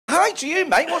hi to you,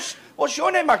 mate. What's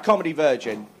your name, my comedy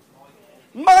virgin?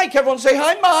 Mike. Everyone say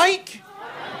hi, Mike.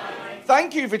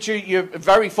 Thank you for you're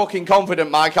very fucking confident,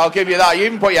 Mike. I'll give you that. You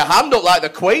even put your hand up like the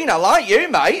Queen. I like you,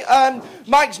 mate.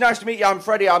 Mike's nice to meet you. I'm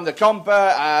Freddy. I'm the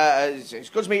comper. It's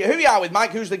good to meet you. Who are you out with,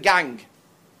 Mike? Who's the gang?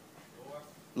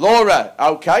 Laura.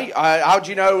 Okay. How do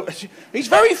you know? He's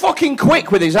very fucking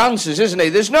quick with his answers, isn't he?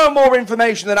 There's no more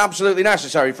information than absolutely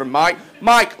necessary from Mike.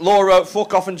 Mike, Laura,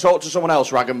 fuck off and talk to someone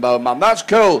else, rag and bone man. That's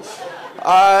cool.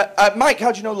 Mike,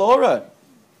 how do you know Laura?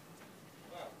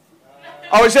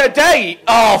 Oh, is it a date?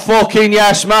 Oh, fucking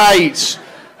yes, mate.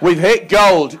 We've hit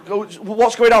gold.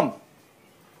 What's going on?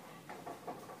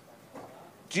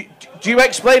 Do you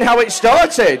explain how it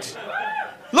started?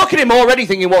 Look at him already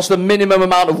thinking, what's the minimum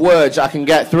amount of words I can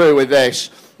get through with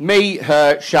this? Me,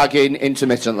 her, shagging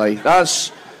intermittently.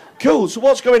 That's cool. So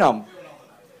what's going on?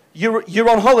 You're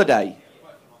on holiday?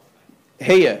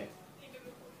 Here?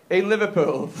 In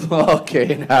Liverpool?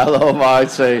 Fucking hell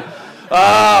almighty.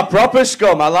 Ah, proper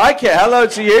scum. I like it. Hello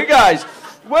to you guys.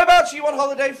 Whereabouts are you on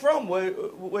holiday from?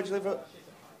 Where'd you live?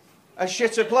 A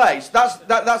shitter place.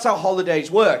 That's how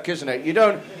holidays work, isn't it? You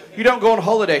don't go on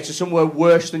holiday to somewhere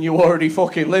worse than you already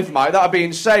fucking live, mate. That'd be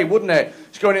insane, wouldn't it?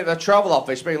 Just going into the travel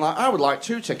office, being like, I would like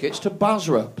 2 tickets to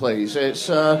Basra, please. It's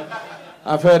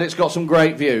I've heard it's got some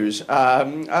great views.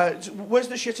 Where's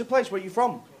the shitter place? Where are you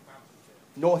from?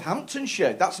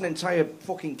 Northamptonshire. That's an entire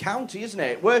fucking county, isn't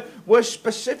it? Where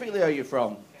specifically are you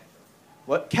from?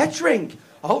 What? Kettering.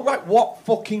 Oh, right. What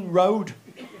fucking road?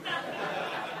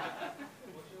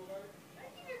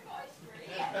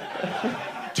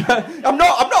 I'm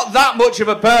not that much of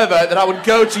a pervert that I would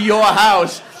go to your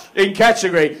house in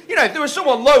Kettering. You know, if there was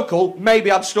someone local, maybe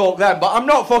I'd stalk them, but I'm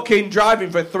not fucking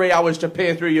driving for 3 hours to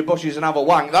peer through your bushes and have a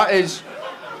wank. That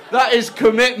is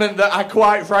commitment that I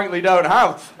quite frankly don't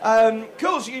have.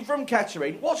 Cool, so you're from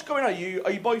Kettering. What's going on?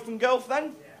 Are you boyfriend,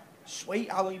 girlfriend? Yeah.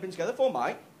 Sweet. How long have you been together for,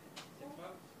 Mike?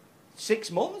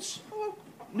 6 months? Oh,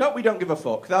 no, we don't give a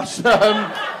fuck. That's...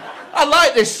 I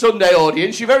like this Sunday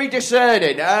audience. You're very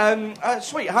discerning.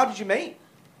 Sweet. How did you meet?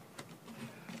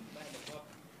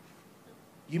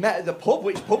 You met at the pub?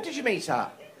 Which pub did you meet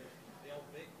at?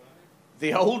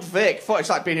 The Old Vic. It's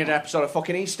like being in an episode of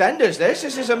fucking EastEnders, this.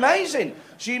 This is amazing.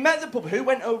 So you met at the pub. Who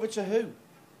went over to who?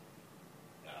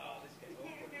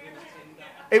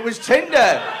 It was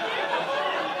Tinder.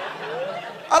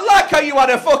 I like how you had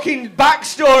a fucking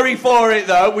backstory for it,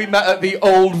 though. We met at the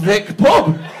Old Vic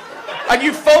pub. And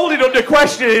you folded under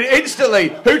questioning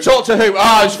instantly. Who talked to who?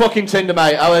 Ah, it was fucking Tinder,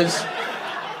 mate. I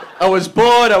was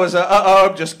bored.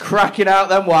 I'm just cracking out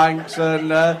them wanks.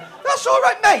 And that's all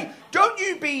right, mate. Don't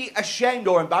you be ashamed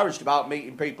or embarrassed about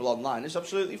meeting people online. It's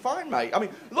absolutely fine, mate. I mean,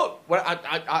 look, when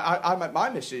I met my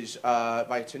missus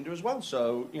via Tinder as well.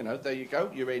 So, you know, there you go.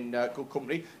 You're in good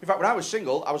company. In fact, when I was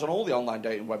single, I was on all the online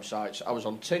dating websites. I was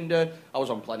on Tinder. I was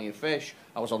on Plenty of Fish.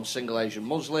 I was on Single Asian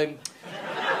Muslim.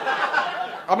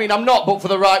 I mean, I'm not, but for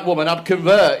the right woman, I'd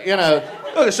convert, you know.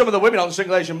 Look at some of the women on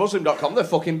singleasianmuslim.com. They're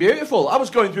fucking beautiful. I was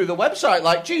going through the website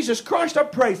like, Jesus Christ,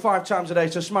 I'd pray 5 times a day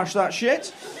to smash that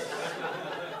shit.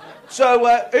 So,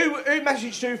 who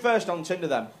messaged who first on Tinder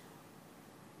then?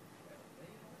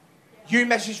 You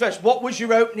messaged first. What was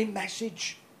your opening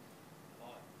message?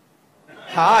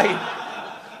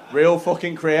 Hi. Real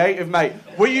fucking creative, mate.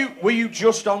 Were you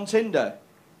just on Tinder?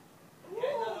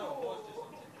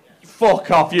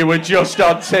 Fuck off, you were just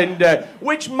on Tinder.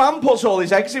 Which man puts all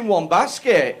his eggs in one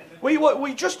basket? Were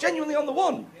you just genuinely on the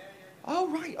one? Oh,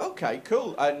 right, okay,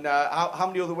 cool. And how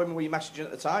many other women were you messaging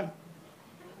at the time?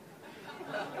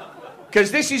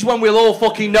 Because this is when we'll all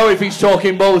fucking know if he's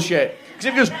talking bullshit. Because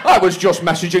if he goes, I was just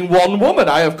messaging one woman.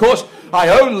 I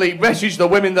only message the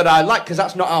women that I like, because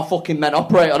that's not how fucking men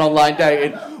operate on online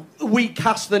dating. We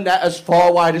cast the net as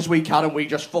far wide as we can and we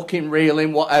just fucking reel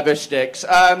in whatever sticks.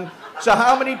 So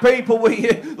how many people were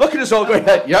you... Look at us all going,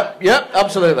 yep,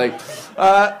 absolutely.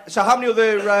 So how many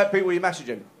other people were you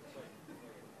messaging?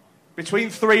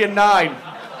 Between 3 and 9.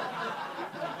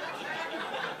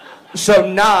 So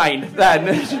 9, then.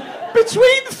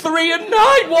 Between 3 and 9?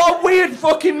 What a weird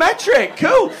fucking metric.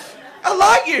 Cool. I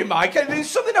like you, Mike. There's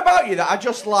something about you that I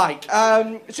just like.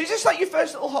 So is this like your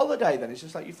first little holiday, then? Is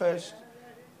this like your first...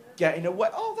 getting away?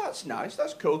 Oh, that's nice.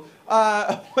 That's cool.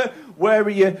 Where are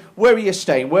you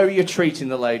staying? Where are you treating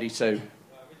the lady to?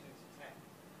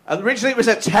 Originally it was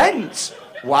a tent.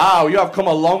 Wow, you have come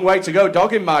a long way to go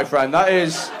dogging, my friend. That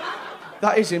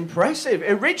is impressive.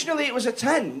 Originally it was a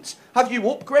tent. Have you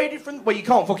upgraded from... Well, you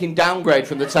can't fucking downgrade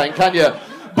from the tent, can you?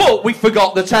 But we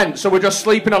forgot the tent, so we're just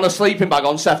sleeping on a sleeping bag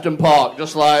on Sefton Park.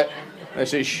 Just like,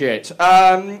 this is shit. So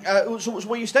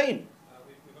where are you staying?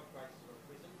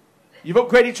 You've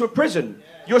upgraded to a prison?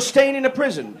 You're staying in a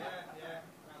prison?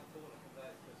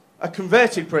 A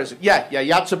converted prison? Yeah,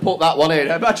 you had to put that one in.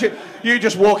 Imagine you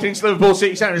just walking into Liverpool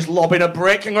City Centre and just lobbing a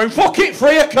brick and going, fuck it,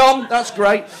 free a con. That's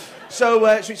great. So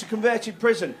it's a converted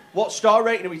prison. What star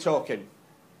rating are we talking?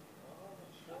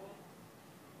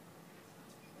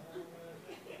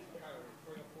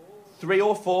 3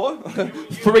 or 4?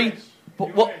 3.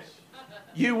 But what?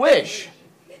 You wish?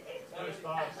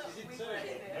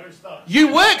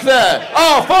 You work there?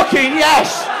 Oh, fucking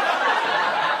yes!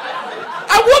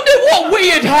 I wonder what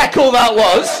weird heckle that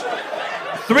was.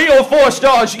 3 or 4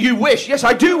 stars, you wish. Yes,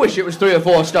 I do wish it was 3 or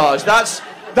 4 stars. That's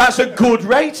a good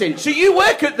rating. So you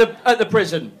work at the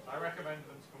prison? I recommended them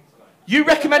to come tonight. You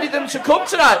recommended them to come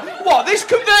tonight? What, this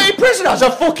converted prison has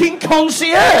a fucking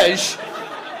concierge?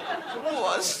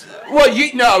 Well,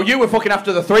 you were fucking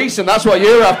after the threesome. That's what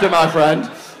you were after, my friend.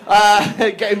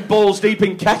 Getting balls deep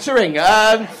in Kettering.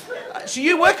 So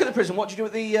you work at the prison. What do you do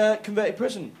at the converted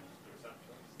prison?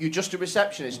 You're just a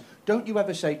receptionist. Don't you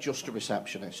ever say just a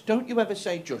receptionist. Don't you ever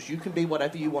say just. You can be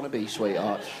whatever you want to be,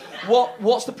 sweetheart.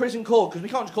 What's the prison called? Because we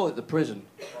can't just call it the prison.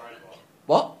 The Bridewell.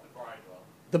 What? The Bridewell.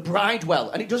 The Bridewell.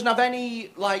 And it doesn't have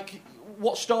any, like,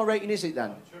 what star rating is it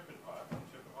then? TripAdvisor.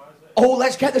 Oh,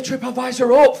 let's get the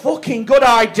TripAdvisor up. Fucking good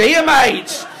idea,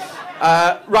 mate.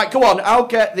 Right, go on. I'll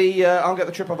get the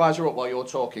TripAdvisor up while you're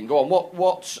talking. Go on.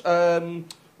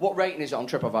 What rating is it on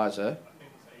TripAdvisor?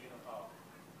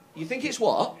 You think it's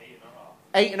what?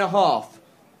 8.5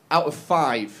 out of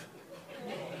 5.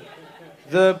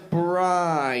 The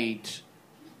Bride.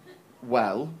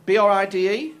 Well,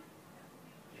 B-R-I-D-E?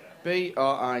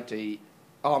 B-R-I-D.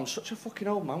 Oh, I'm such a fucking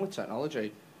old man with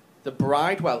technology. The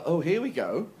Bridewell. Oh, here we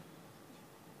go.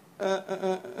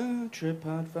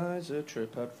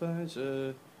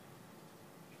 TripAdvisor.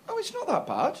 Oh, it's not that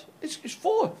bad. It's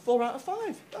 4 out of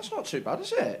 5. That's not too bad,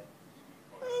 is it?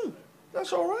 Oh,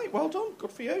 that's all right. Well done.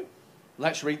 Good for you.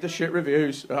 Let's read the shit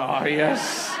reviews. Oh,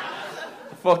 yes.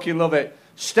 I fucking love it.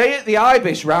 Stay at the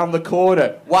Ibis round the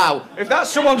corner. Wow. If that's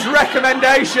someone's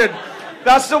recommendation,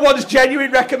 that's someone's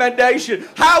genuine recommendation.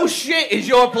 How shit is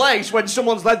your place when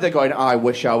someone's led there going, I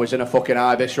wish I was in a fucking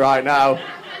Ibis right now.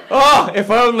 Oh,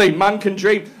 if only. Man can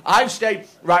dream. I've stayed,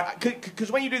 right,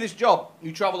 because when you do this job,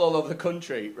 you travel all over the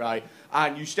country, right,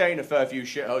 and you stay in a fair few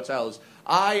shit hotels.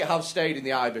 I have stayed in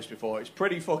the Ibis before. It's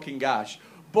pretty fucking gash.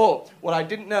 But what I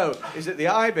didn't know is that the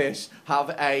Ibis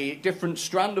have a different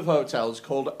strand of hotels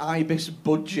called Ibis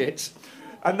Budget.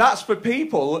 And that's for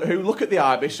people who look at the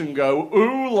Ibis and go,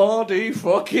 ooh, la-dee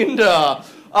fucking da.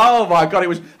 Oh, my God, it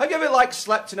was... Have you ever, like,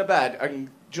 slept in a bed and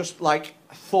just, like,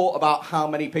 thought about how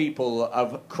many people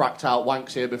have cracked out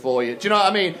wanks here before you? Do you know what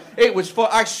I mean? It was...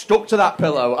 I stuck to that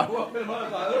pillow. I woke up, I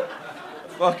was like,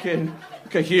 fucking...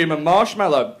 like a human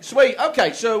marshmallow. Sweet.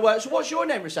 Okay, so what's your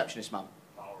name, receptionist, man?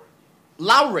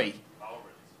 Lowry.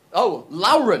 Oh,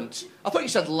 Laurent. I thought you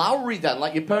said Lowry then,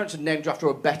 like your parents had named you after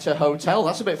a better hotel.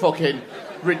 That's a bit fucking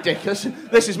ridiculous.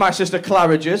 This is my sister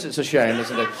Claridge's. It's a shame,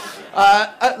 isn't it?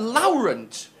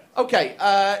 Laurent. Okay,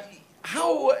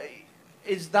 how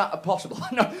is that possible?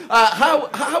 No.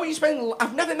 How are you spelling...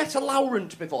 I've never met a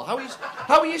Laurent before. How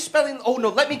are you spelling... Oh, no,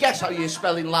 let me guess how you're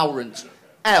spelling Laurent.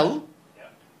 L...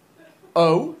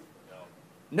 O...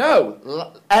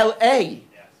 No. L-A...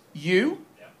 U...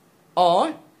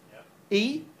 R...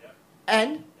 E...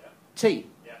 N... T.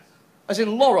 As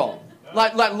in Laurent.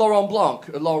 Like Laurent Blanc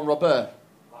or Laurent Robert.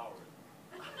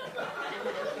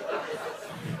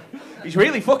 He's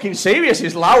really fucking serious,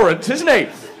 he's Laurent, isn't he?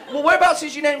 Well, whereabouts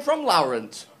is your name from,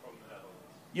 Laurent?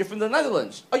 You're from the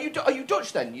Netherlands. Are you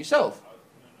Dutch then, yourself?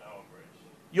 No, I'm British.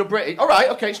 You're British. All right,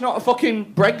 okay, it's not a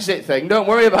fucking Brexit thing. Don't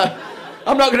worry about it.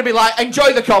 I'm not going to be like,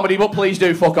 enjoy the comedy, but please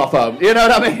do fuck off home. You know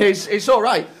what I mean? It's all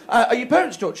right. Are your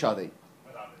parents Dutch, are they?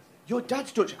 My dad is. Your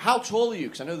dad's Dutch. How tall are you?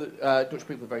 Because I know that Dutch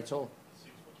people are very tall. 6'2".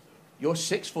 You're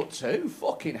 6'2".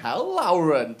 Fucking hell,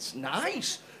 Laurent.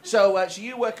 Nice. So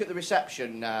you work at the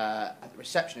reception, at the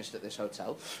receptionist at this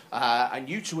hotel, and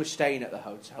you two are staying at the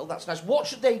hotel. That's nice. What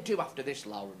should they do after this,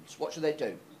 Laurent? What should they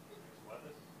do?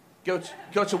 Go to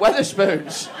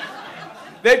Wetherspoons.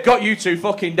 They've got you two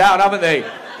fucking down, haven't they?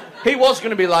 He was going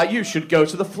to be like, you should go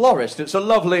to the Florist. It's a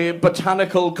lovely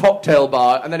botanical cocktail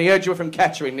bar. And then he heard you were from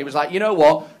Kettering, and he was like, you know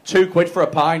what? £2 for a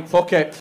pint. Fuck it.